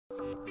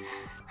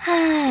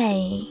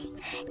Hi!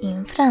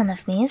 In front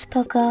of me is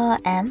POCO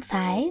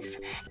M5,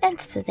 and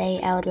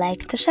today I would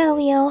like to show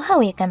you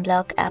how you can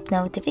block app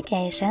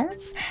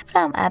notifications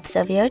from apps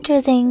of your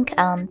choosing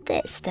on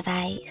this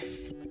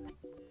device.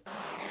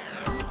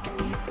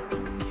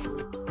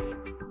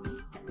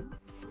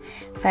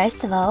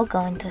 First of all,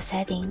 go into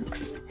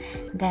Settings,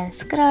 then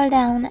scroll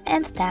down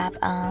and tap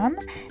on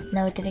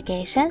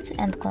Notifications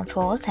and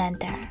Control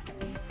Center.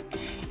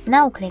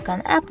 Now click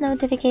on App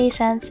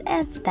Notifications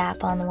and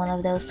tap on one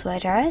of those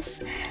switches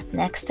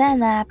next to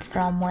an app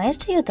from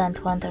which you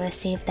don't want to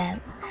receive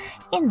them,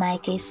 in my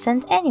case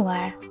Send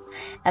Anywhere.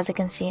 As you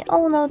can see,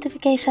 all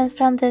notifications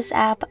from this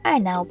app are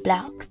now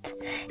blocked.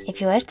 If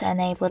you wish to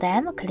enable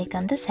them, click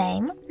on the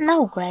same,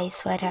 no gray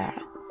switcher.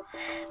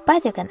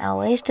 But you can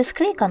always just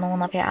click on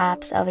one of your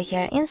apps over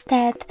here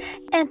instead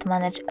and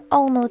manage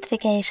all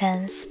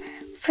notifications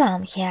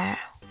from here.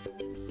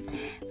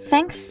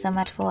 Thanks so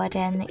much for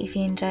watching. If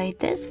you enjoyed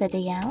this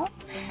video,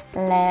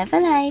 leave a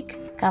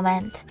like,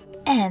 comment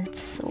and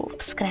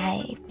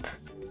subscribe.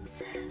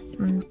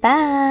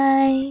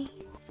 Bye!